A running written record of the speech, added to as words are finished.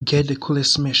Get the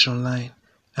coolest mesh online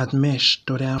at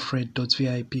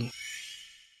mesh.alfred.vip.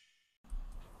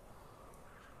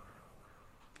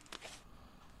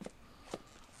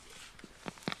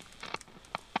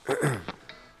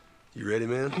 You ready,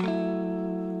 man?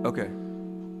 Okay.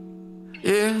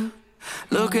 Yeah,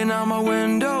 looking out my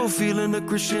window, feeling the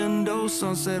crescendo,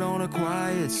 sunset on a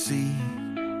quiet sea.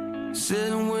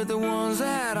 Sitting with the ones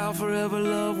that I'll forever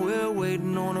love, we're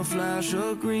waiting on a flash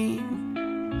of green.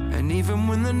 And even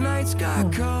when the nights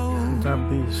got cold,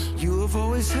 you have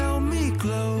always held me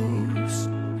close.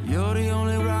 You're the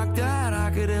only rock that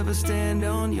I could ever stand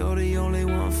on, you're the only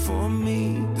one for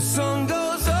me. The sun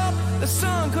goes up, the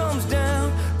sun comes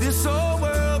down, this whole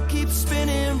world keeps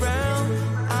spinning round.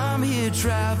 I'm here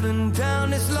traveling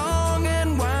down this long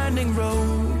and winding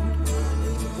road.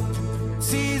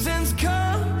 Seasons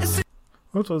come.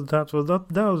 What was that?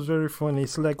 That was very funny.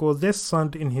 It's like, was there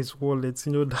sand in his wallet?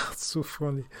 That's so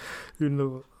funny.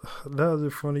 That was a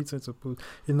funny thing to put.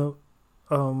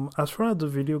 As far as the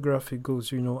videography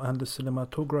goes, and the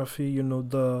cinematography,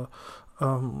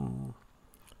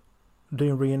 the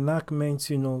reenactments,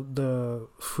 the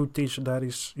footage that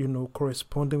is,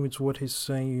 corresponding with what he's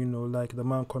saying, like the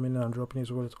man coming in and dropping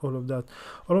his wallet, all of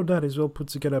that is well put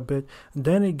together. But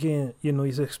then again,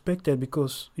 it's expected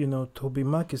because,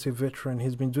 TobyMac is a veteran.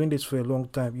 He's been doing this for a long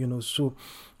time, so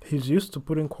he's used to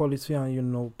putting quality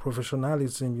and,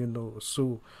 professionalism,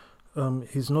 so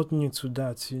he's not new to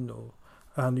that,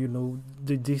 and,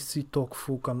 the DC talk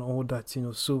folk and all that,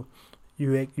 so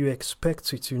you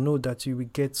expect it, that you will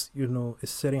get, a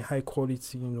certain high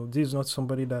quality. This is not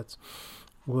somebody that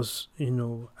was,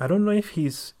 I don't know if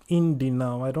he's indie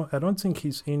now. I don't think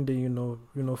he's indie,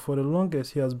 for the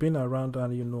longest he has been around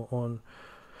and, on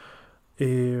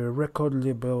a record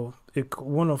label,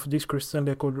 one of these Christian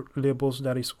record labels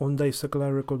that is under a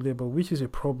secular record label, which is a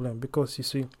problem because you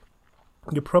see,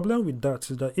 the problem with that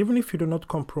is that even if you do not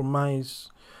compromise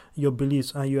your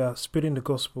beliefs and you are spreading the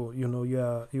gospel, you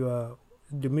are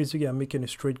the music you are making a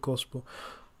straight gospel,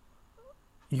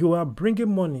 you are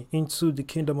bringing money into the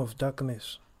kingdom of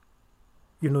darkness.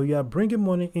 You are bringing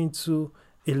money into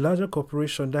a larger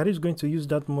corporation that is going to use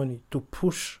that money to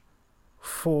push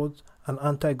forward an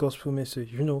anti-gospel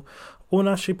message.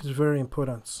 Ownership is very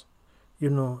important.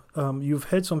 You've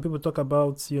heard some people talk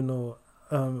about,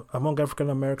 among African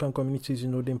American communities,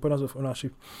 the importance of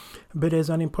ownership. But there's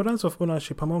an importance of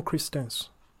ownership among Christians.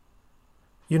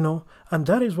 And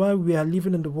that is why we are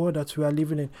living in the world that we are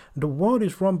living in. The world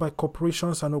is run by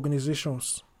corporations and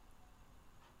organizations.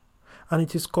 And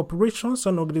it is corporations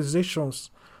and organizations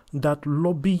that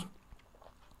lobby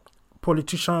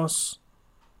politicians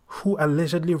who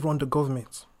allegedly run the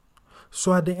government.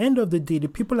 So at the end of the day, the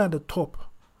people at the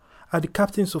top are the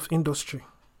captains of industry.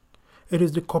 It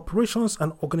is the corporations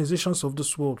and organizations of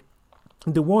this world,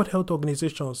 the World Health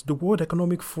Organizations, the World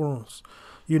Economic Forums,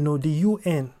 the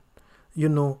UN,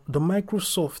 the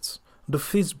Microsoft, the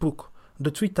Facebook,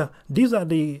 the Twitter. These are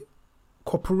the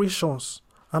corporations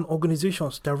and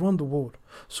organizations that run the world.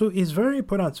 So it's very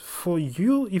important for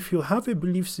you, if you have a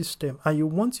belief system and you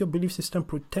want your belief system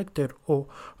protected or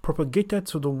propagated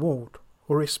to the world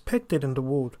or respected in the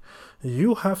world,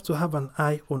 you have to have an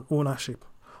eye on ownership.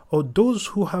 Or those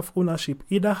who have ownership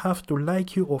either have to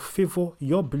like you or favor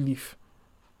your belief.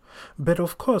 But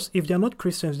of course, if they are not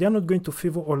Christians, they are not going to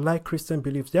favor or like Christian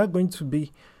beliefs. They are going to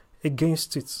be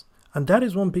against it. And that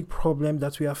is one big problem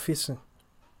that we are facing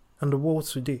in the world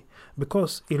today.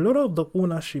 Because a lot of the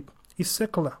ownership is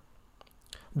secular.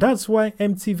 That's why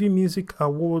MTV Music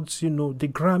Awards, the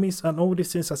Grammys and all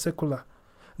these things are secular.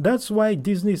 That's why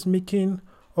Disney is making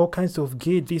all kinds of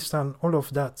gay this and all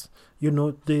of that.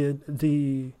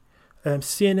 The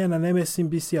CNN and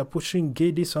MSNBC are pushing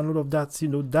gay this and all of that.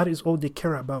 That is all they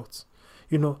care about.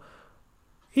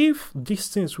 If these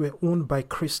things were owned by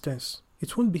Christians,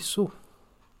 it wouldn't be so.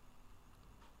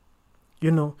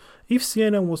 If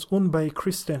CNN was owned by a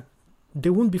Christian,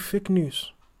 there wouldn't be fake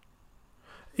news.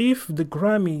 If the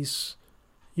Grammys,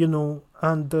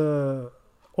 and the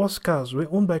Oscars were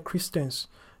owned by Christians,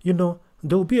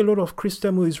 there will be a lot of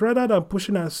Christian movies rather than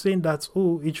pushing and saying that,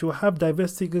 it should have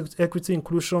diversity, equity,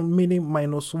 inclusion, meaning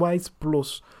minus whites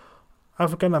plus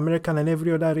African American and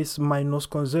every other is minus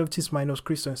conservatives, minus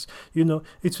Christians. It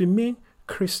will mean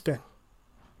Christian.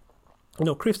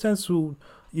 Christians will,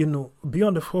 be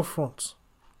on the forefront.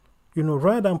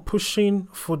 Rather than pushing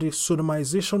for the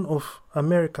sodomization of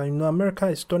America. America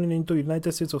is turning into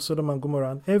United States of Sodom and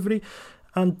Gomorrah, and every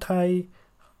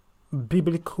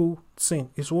biblical thing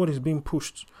is what is being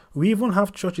pushed. We even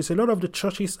have churches. A lot of the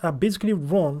churches are basically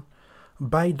run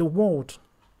by the world.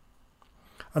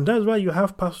 And that's why you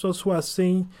have pastors who are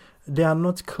saying they are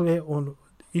not clear on,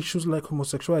 issues like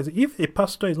homosexuality. If a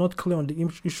pastor is not clear on the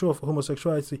issue of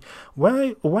homosexuality,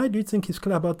 why do you think he's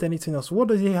clear about anything else? What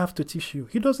does he have to teach you?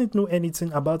 He doesn't know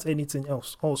anything about anything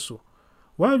else also.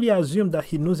 Why will you assume that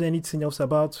he knows anything else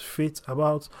about faith,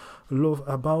 about love,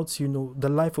 about, the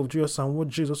life of Jesus and what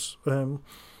Jesus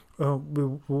we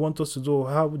want us to do, or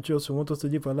how Jesus want us to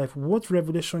live our life? What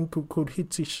revelation could he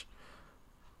teach?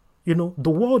 The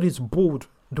world is bold.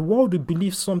 The world will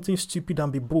believe something stupid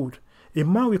and be bold. A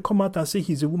man will come out and say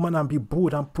he's a woman and be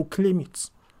bold and proclaim it.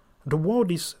 The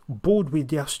world is bold with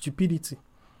their stupidity.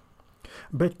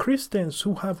 But Christians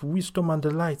who have wisdom and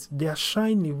the light, they are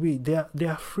shying away. They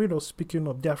are afraid of speaking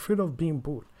up. They are afraid of being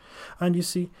bold. And you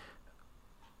see,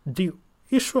 the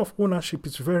issue of ownership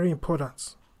is very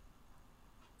important.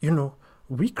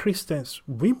 We Christians,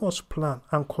 we must plan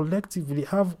and collectively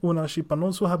have ownership and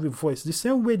also have a voice. The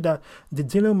same way that the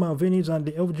Daniel Malvinis and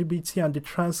the LGBT and the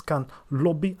trans can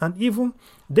lobby, and even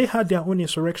they had their own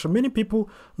insurrection. Many people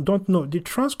don't know the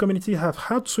trans community have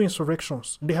had 2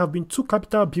 insurrections. There have been 2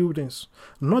 Capitol buildings,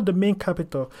 not the main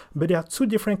capital, but there are 2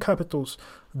 different capitals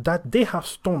that they have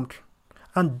stormed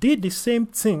and did the same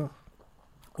thing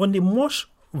on a much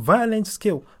violent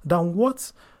scale than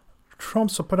what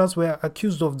Trump supporters were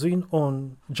accused of doing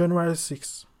on January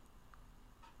 6th.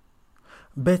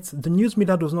 But the news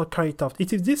media does not carry it out.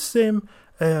 It is these same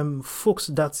folks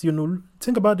that,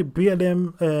 think about the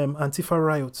BLM Antifa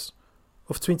riots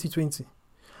of 2020.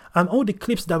 And all the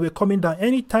clips that were coming down,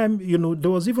 anytime, there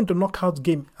was even the knockout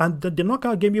game. And the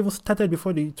knockout game even started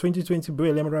before the 2020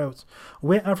 BLM riots,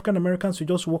 where African Americans would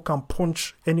just walk and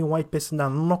punch any white person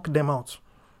and knock them out.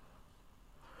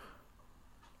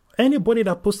 Anybody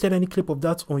that posted any clip of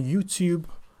that on YouTube,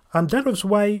 and that was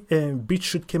why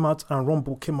BitChute came out and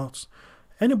Rumble came out.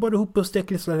 Anybody who posted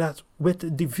clips like that,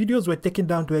 with the videos were taken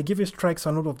down, they were given strikes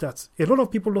and all of that. A lot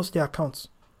of people lost their accounts.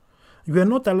 You are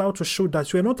not allowed to show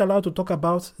that. You are not allowed to talk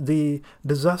about the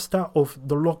disaster of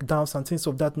the lockdowns and things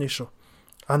of that nature.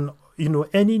 And,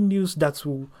 any news that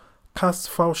will cast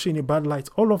Fauci in a bad light,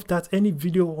 all of that, any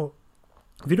videos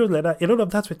like that, a lot of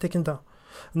that were taken down.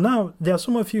 Now, there are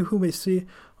some of you who may say,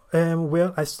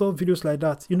 well, I saw videos like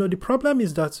that. The problem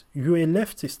is that you're a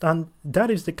leftist, and that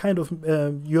is the kind of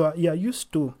you are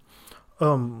used to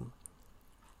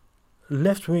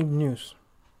left-wing news.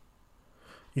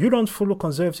 You don't follow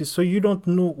conservatives, so you don't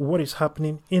know what is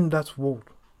happening in that world.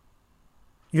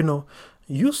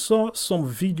 You saw some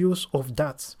videos of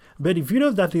that, but the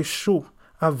videos that they show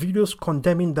are videos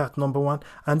condemning that, number one.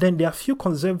 And then there are a few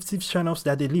conservative channels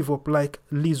that they leave up, like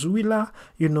Lizuila,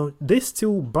 they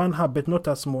still ban her, but not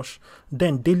as much.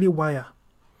 Then Daily Wire,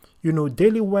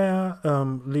 Daily Wire,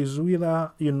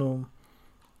 Lizuila,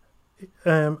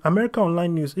 America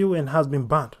Online News, AON has been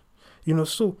banned.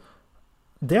 So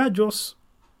there are just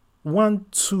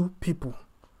 1-2 people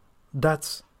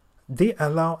that they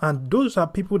allow, and those are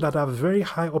people that are very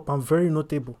high up and very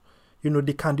notable.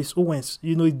 The Candace Owens.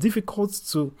 It's difficult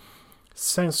to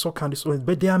censor Candace Owens,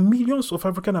 but there are millions of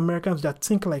African Americans that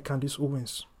think like Candace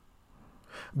Owens.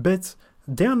 But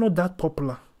they are not that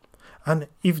popular. And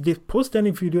if they post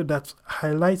any video that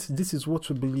highlights this is what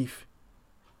we believe,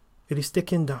 it is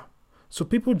taken down. So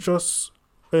people just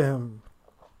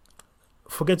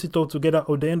forget it all together,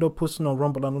 or they end up posting on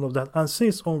Rumble and all of that. And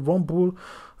since on Rumble,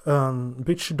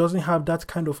 which doesn't have that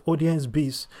kind of audience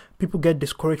base, people get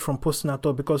discouraged from posting at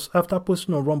all, because after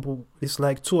posting on Rumble, it's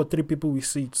like 2 or 3 people will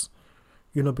see it,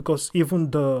 because even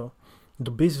the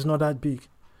base is not that big,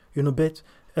 but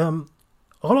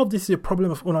all of this is a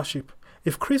problem of ownership.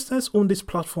 If Christians own this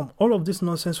platform, all of this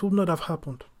nonsense would not have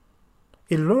happened.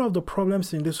 A lot of the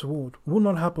problems in this world would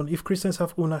not happen if Christians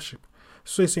have ownership.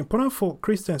 So it's important for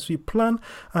Christians to plan,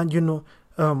 and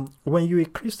when you're a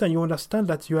Christian, you understand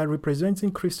that you are representing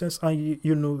Christians, and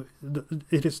you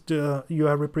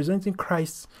are representing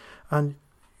Christ, and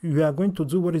you are going to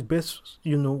do what is best,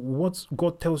 what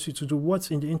God tells you to do,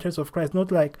 what's in the interest of Christ.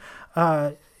 Not like,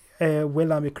 well,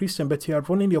 I'm a Christian, but you are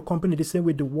running your company the same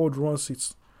way the world runs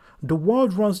it. The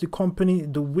world runs the company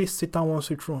the way Satan wants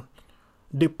it run.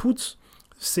 They put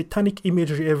satanic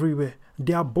imagery everywhere.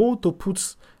 They are bold to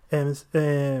put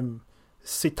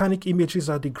satanic images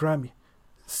at the Grammy,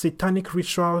 satanic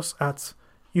rituals at,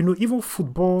 even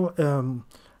football,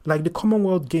 like the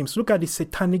Commonwealth Games. Look at the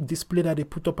satanic display that they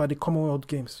put up at the Commonwealth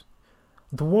Games.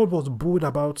 The world was bold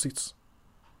about it.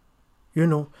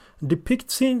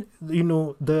 Depicting,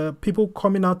 the people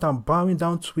coming out and bowing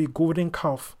down to a golden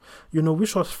calf,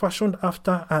 which was fashioned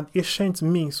after an ancient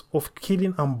means of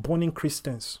killing and burning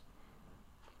Christians.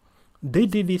 They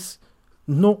did this,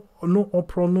 no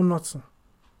uproar, no nothing.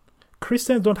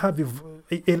 Christians don't have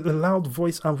a loud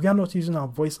voice, and we are not using our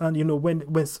voice. And when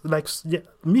like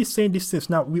me saying these things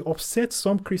now, we upset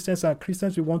some Christians, and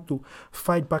Christians we want to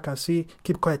fight back and say,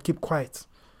 keep quiet.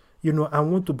 I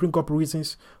want to bring up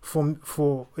reasons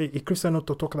for a Christian not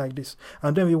to talk like this.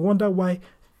 And then we wonder why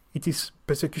it is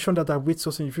persecution that awaits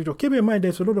us in the future. Keep in mind,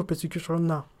 there's a lot of persecution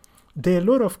now. There are a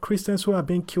lot of Christians who are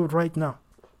being killed right now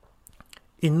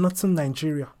in northern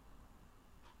Nigeria.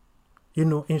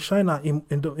 In China,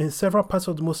 in several parts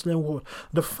of the Muslim world.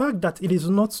 The fact that it is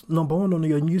not number one on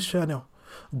your news channel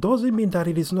doesn't mean that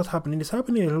it is not happening. It's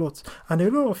happening a lot. And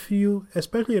a lot of you,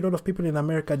 especially a lot of people in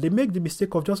America, they make the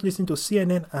mistake of just listening to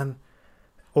CNN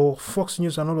or Fox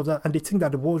News and all of that, and they think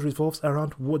that the world revolves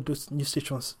around what those news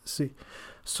stations say.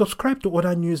 Subscribe to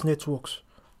other news networks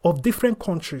of different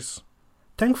countries.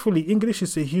 Thankfully, English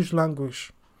is a huge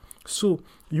language. So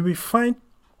you will find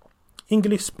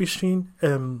English-speaking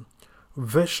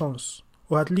versions,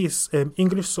 or at least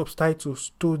English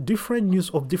subtitles to different news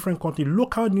of different countries,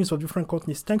 local news of different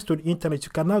countries. Thanks to the internet,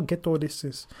 you can now get all these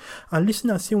things and listen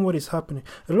and see what is happening.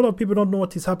 A lot of people don't know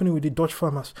what is happening with the Dutch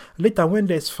farmers. Later, when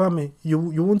there's famine, you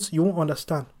won't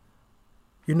understand.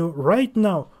 Right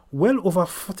now, well over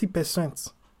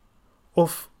 40%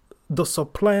 of the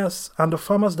suppliers and the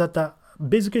farmers that are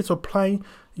basically supplying,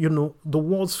 the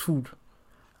world's food.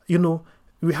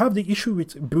 We have the issue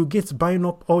with Bill Gates buying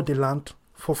up all the land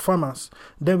for farmers.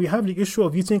 Then we have the issue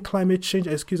of using climate change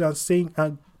excuse and saying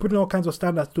and putting all kinds of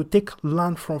standards to take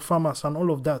land from farmers and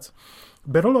all of that.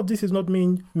 But all of this is not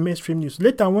mainstream news.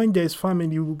 Later, when there is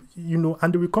famine,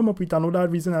 and they will come up with another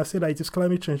reason and say that it is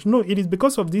climate change. No, it is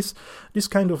because of this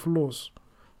kind of laws.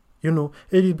 It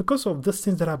is because of these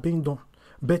things that are being done.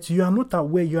 But you are not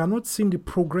aware. You are not seeing the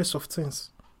progress of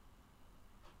things.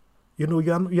 You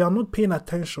are not paying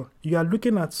attention. You are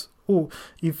looking at,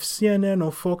 if CNN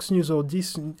or Fox News or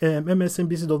this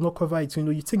MSNBC does not cover it,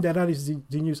 you think that is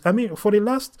the news. I mean, for the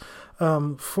last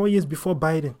 4 years before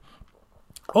Biden,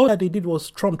 all that they did was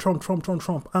Trump,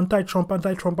 anti-Trump,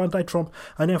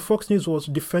 and then Fox News was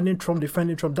defending Trump.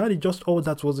 That is just all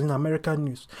that was in American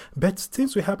news. But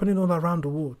things were happening all around the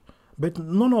world. But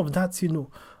none of that,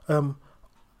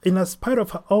 in spite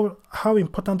of how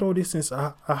important all these things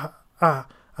are,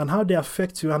 and how they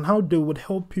affect you and how they would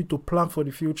help you to plan for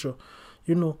the future,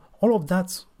 all of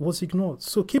that was ignored.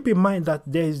 So keep in mind that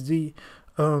there is the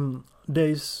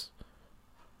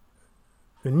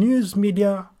news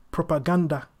media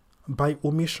propaganda by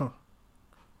omission.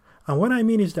 And what I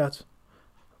mean is that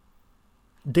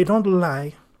they don't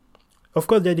lie. Of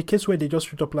course, there are the case where they just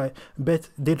straight up lie, but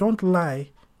they don't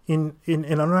lie in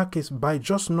another case by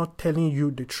just not telling you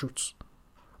the truth,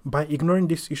 by ignoring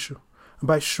this issue,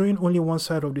 by showing only one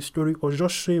side of the story, or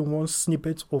just showing one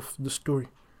snippet of the story,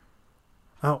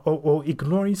 or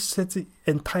ignoring certain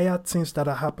entire things that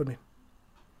are happening,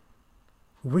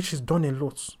 which is done a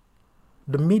lot.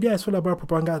 The media is all about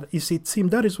propaganda. It's a team.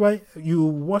 That is why you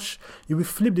will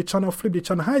flip the channel.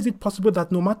 How is it possible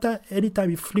that no matter any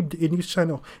time you flip a news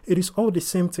channel, it is all the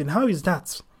same thing? How is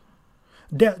that?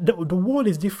 The world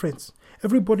is different.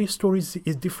 Everybody's stories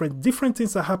is different. Different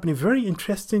things are happening. Very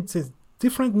interesting things.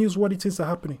 Different newsworthy things are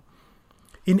happening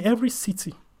in every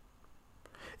city,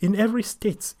 in every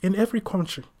state, in every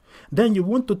country. Then you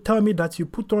want to tell me that you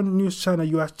put on news channel,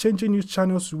 you are changing news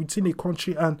channels within a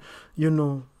country, and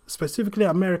specifically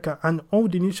America, and all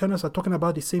the news channels are talking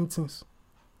about the same things,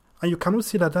 and you cannot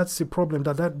see that that's a problem.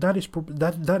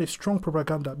 That is strong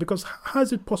propaganda. Because how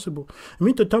is it possible? You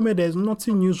mean to tell me there is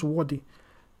nothing newsworthy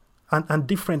and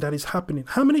different that is happening?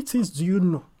 How many things do you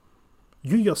know?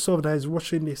 You yourself that is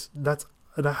watching this, that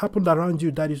happened around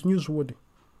you, that is newsworthy.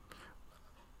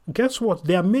 Guess what?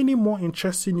 There are many more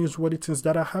interesting newsworthy things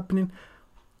that are happening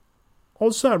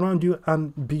also around you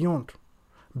and beyond.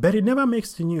 But it never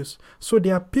makes the news. So they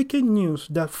are picking news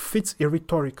that fits a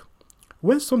rhetoric.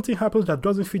 When something happens that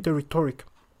doesn't fit a rhetoric,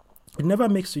 it never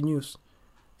makes the news.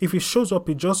 If it shows up,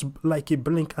 it just like a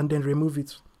blink and then remove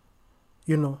it.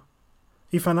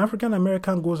 If an African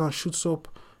American goes and shoots up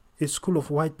a school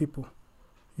of white people,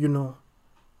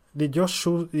 they just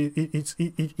show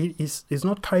it's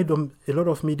not carried on a lot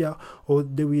of media, or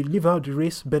they will leave out the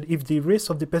race. But if the race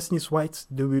of the person is white,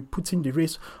 they will put in the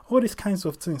race, all these kinds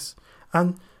of things.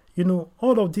 And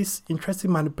all of these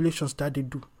interesting manipulations that they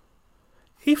do.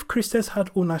 If Christians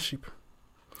had ownership,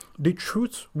 the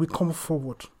truth will come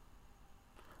forward,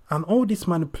 and all these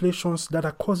manipulations that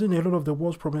are causing a lot of the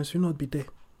world's problems will not be there.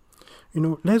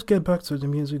 Let's get back to the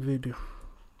music video.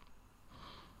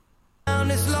 Down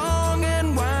this long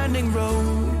and winding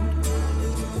road,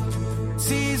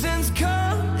 seasons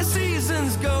come and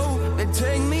seasons go. They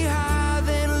take me high,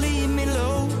 then leave me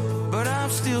low, but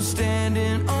I'm still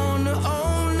standing on the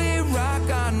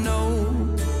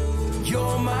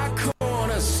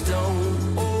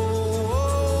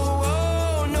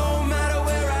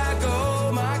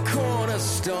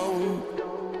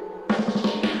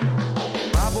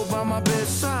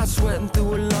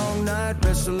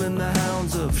hustling the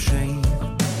hounds of shame.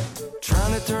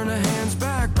 Trying to turn the hands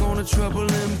back on a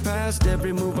troubling past.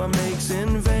 Every move I make's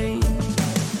in vain.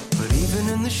 But even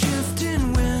in the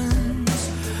shifting winds,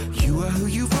 you are who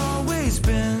you've always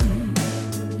been.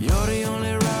 You're the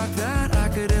only rock that I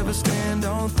could ever stand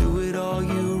on. Through it all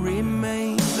you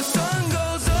remain. The sun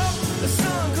goes up, the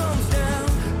sun comes down.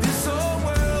 This whole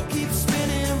world keeps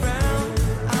spinning round.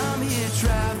 I'm here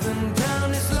traveling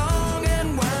down this long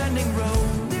and winding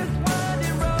road. This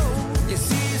winding road. Your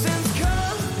seasons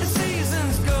come and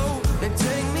seasons go. They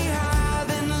take me high,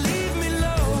 then leave me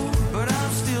low. But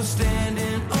I'm still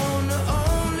standing on the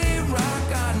only rock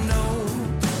I know.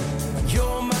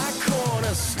 You're my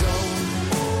cornerstone.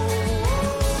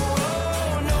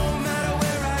 No matter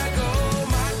where I go,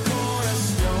 my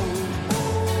cornerstone.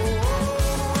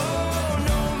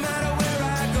 No matter where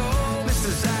I go,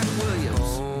 Mr. Zach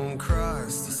Williams. On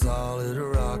Christ, the solid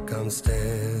rock I'm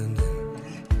standing.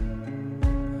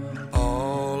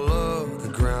 All of the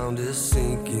ground is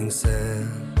sinking sand.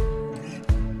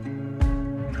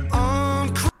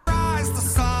 On Christ, the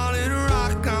solid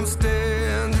rock I'm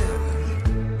standing.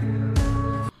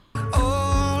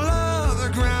 All of the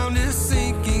ground is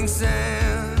sinking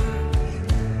sand.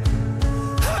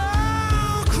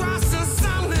 Oh, Christ, the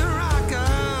solid rock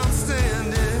I'm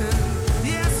standing.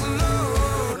 Yes,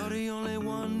 Lord. You're the only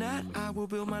one that I will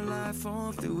build my life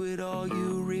on. Through it all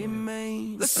you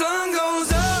remain. The sun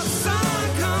goes up,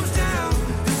 sun comes down.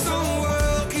 This whole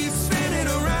world keeps spinning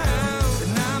around.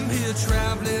 And I'm here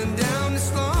traveling down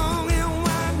this long and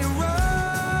winding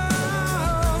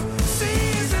road.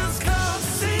 Seasons come,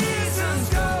 seasons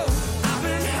go. I've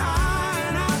been high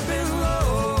and I've been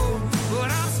low.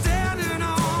 But I'm standing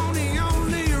on the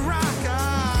only rock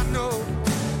I know.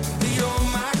 You're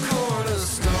my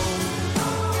cornerstone.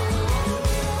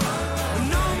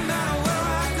 No matter where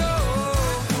I go.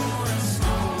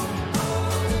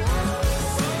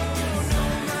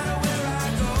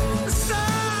 The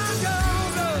sun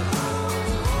goes up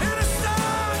and the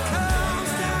sun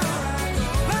comes down.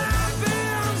 I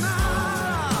build my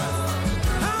life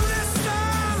on this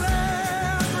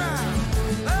solid ground.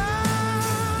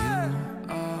 You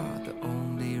are the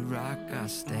only rock I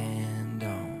stand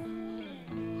on.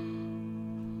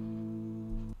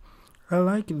 I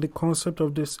like the concept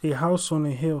of this, a house on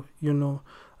a hill,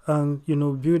 and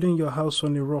building your house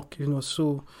on a rock,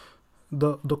 so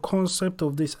the concept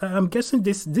of this, I'm guessing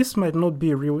this might not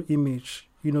be a real image,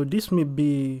 this may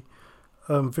be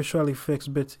visual effects,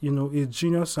 but it's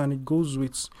genius and it goes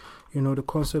with the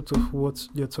concept of what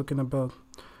they're talking about.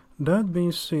 That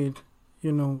being said,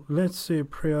 let's say a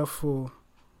prayer for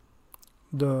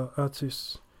the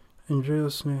artists in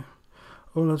Jesus' name.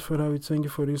 Oh Lord Father, we thank you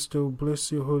for this day. We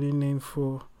bless your holy name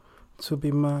for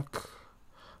TobyMac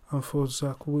and for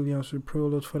Zach Williams. We pray, oh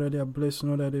Lord Father, they are blessed in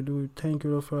all that they do. We thank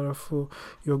you, Lord Father, for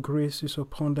your grace is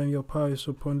upon them, your power is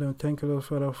upon them. Thank you, Lord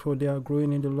Father, for they are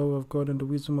growing in the love of God and the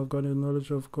wisdom of God and the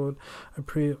knowledge of God. I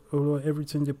pray, oh Lord,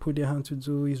 everything they put their hand to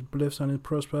do is blessed and it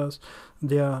prospers.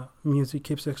 Their music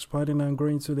keeps expanding and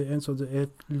growing to the ends of the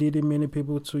earth, leading many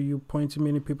people to you, pointing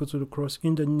many people to the cross.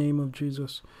 In the name of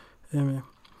Jesus. Amen.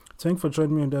 Thank you for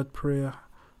joining me in that prayer.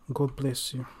 God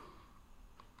bless you.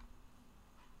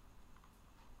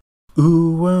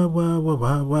 Ooh wah wah wah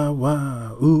wah wah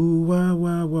wah. Ooh wah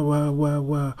wah wah wah wah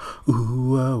wah.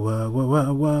 Ooh wah wah wah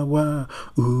wah wah wah.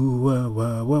 Ooh wah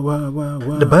wah wah wah wah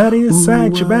wah. The body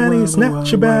inside your body is not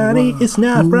your body. It's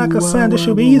not rocket science. It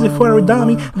should be easy for a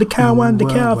dummy. The cow and the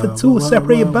cow for two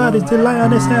separate bodies. The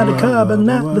lioness and the cub but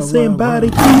not the same body.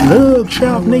 Look,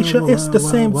 child nature is the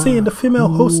same thing. The female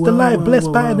hosts the life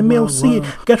blessed by the male seed.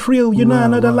 Get real,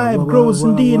 another life grows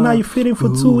indeed. Now you're fitting for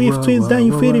two. If twins, then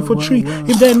you're fitting for three.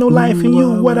 If there's no life in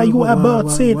you, what are you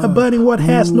about saying? Abiding what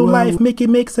has no life, make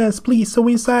it make sense, please. So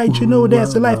inside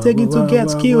there's a life taken to get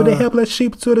killed. A helpless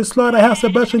sheep to the slaughterhouse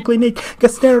abortion clinic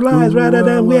get sterilized rather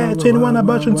than wear 21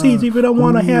 abortion teeth. If you don't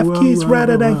want to have kids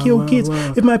rather than kill kids.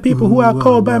 If my people who are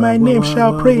called by my name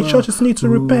shall pray, churches need to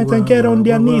repent and get on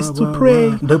their knees to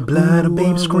pray. The blood of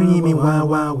babe screaming why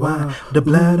why why. The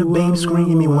blood of babe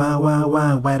screaming why why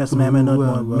why. Why does mama not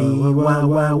want me? Why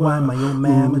why. My own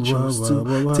mama chose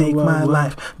to take my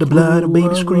life. The blood of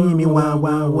baby screaming why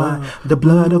why why. The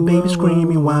blood of baby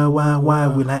screaming why why why.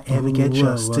 Will I ever get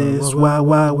justice?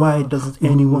 Why doesn't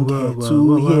anyone care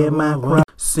to hear my cry?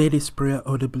 Say this prayer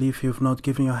audibly if you've not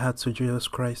given your heart to Jesus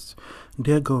Christ.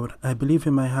 Dear God, I believe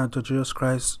in my heart that Jesus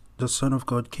Christ the Son of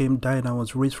God, came, died, and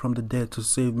was raised from the dead to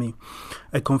save me.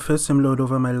 I confess him, Lord,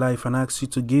 over my life, and ask you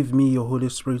to give me your Holy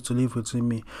Spirit to live within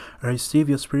me. I receive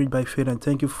your Spirit by faith, and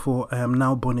thank you for I am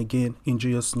now born again. In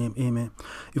Jesus' name, amen.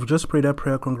 If you just prayed that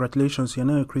prayer, congratulations, you're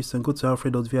now a Christian. Go to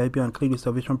alfred.vip and click the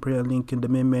salvation prayer link in the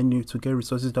main menu to get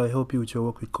resources that will help you with your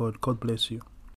work with God. God bless you.